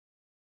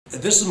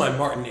This is my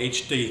Martin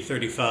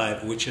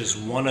HD35, which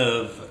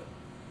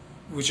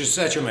is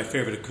actually my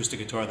favorite acoustic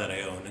guitar that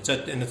I own.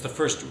 And it's the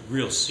first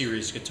real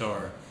series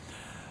guitar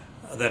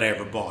that I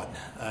ever bought.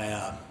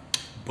 I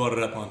bought it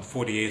up on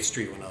 48th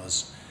Street when I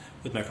was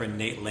with my friend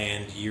Nate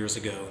Land years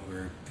ago,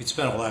 and we'd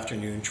spent a whole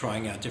afternoon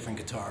trying out different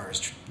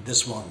guitars,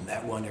 this one,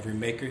 that one, every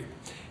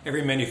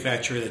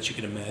manufacturer that you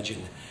could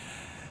imagine.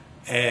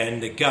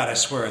 And God, I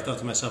swear, I thought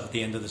to myself at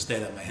the end of this day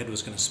that my head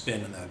was going to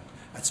spin, and that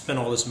I'd spent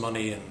all this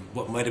money and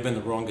what might have been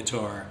the wrong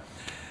guitar.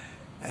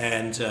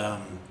 And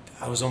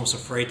I was almost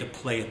afraid to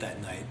play it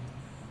that night,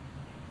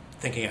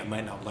 thinking I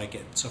might not like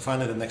it. So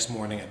finally the next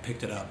morning I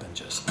picked it up and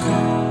just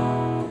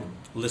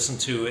listened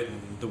to it,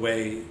 and the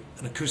way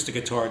an acoustic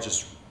guitar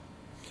just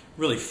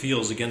really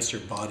feels against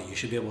your body. You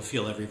should be able to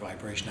feel every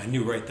vibration. I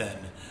knew right then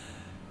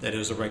that it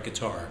was the right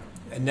guitar.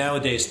 And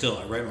nowadays still,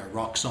 I write my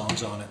rock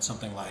songs on it,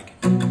 something like,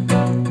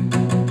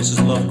 this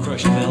is Love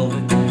Crushed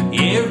Velvet.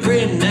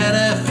 Every night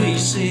I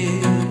face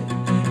it,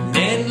 an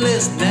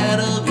endless night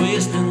of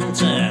wasting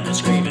time and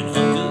screaming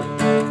hunger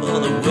for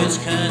the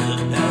worst kind of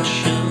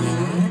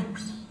passion.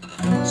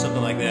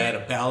 Something like that, a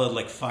ballad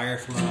like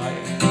Firefly.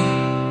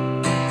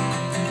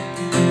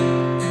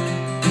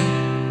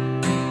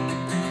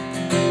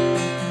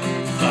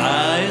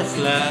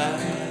 Firefly,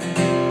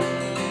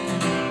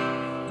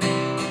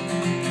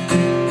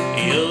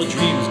 your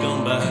dream's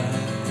gone by.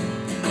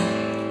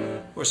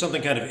 Or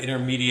something kind of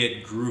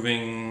intermediate,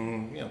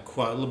 grooving,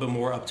 quite a little bit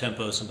more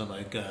up-tempo, something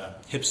like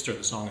Hipster,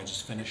 the song I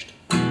just finished.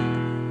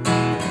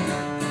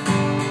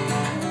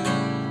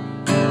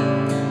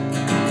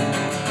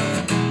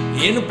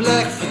 In a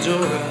black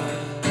fedora,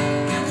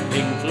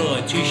 Pink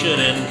Floyd t-shirt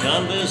and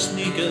Converse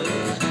sneakers,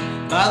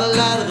 by the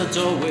light of the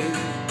doorway,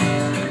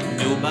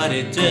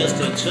 nobody dares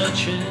to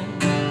touch him.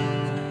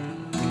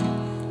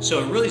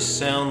 So it really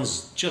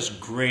sounds just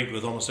great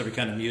with almost every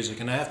kind of music.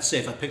 And I have to say,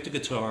 if I picked a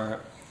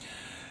guitar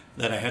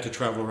that I had to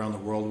travel around the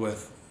world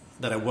with,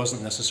 that I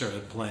wasn't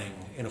necessarily playing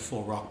in a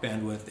full rock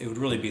band with, it would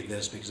really be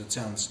this, because it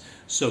sounds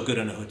so good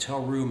in a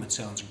hotel room. It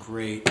sounds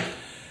great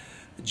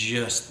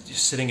just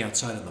sitting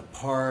outside in the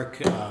park.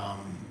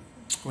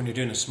 When you're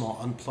doing a small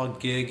unplugged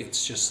gig,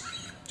 it's just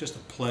a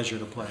pleasure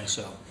to play.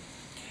 So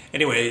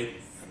anyway,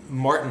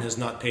 Martin has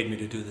not paid me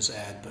to do this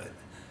ad, but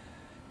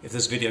if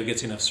this video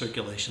gets enough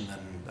circulation,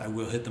 then I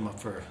will hit them up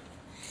for,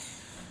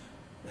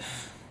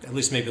 at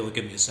least maybe they'll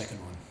give me a second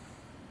one.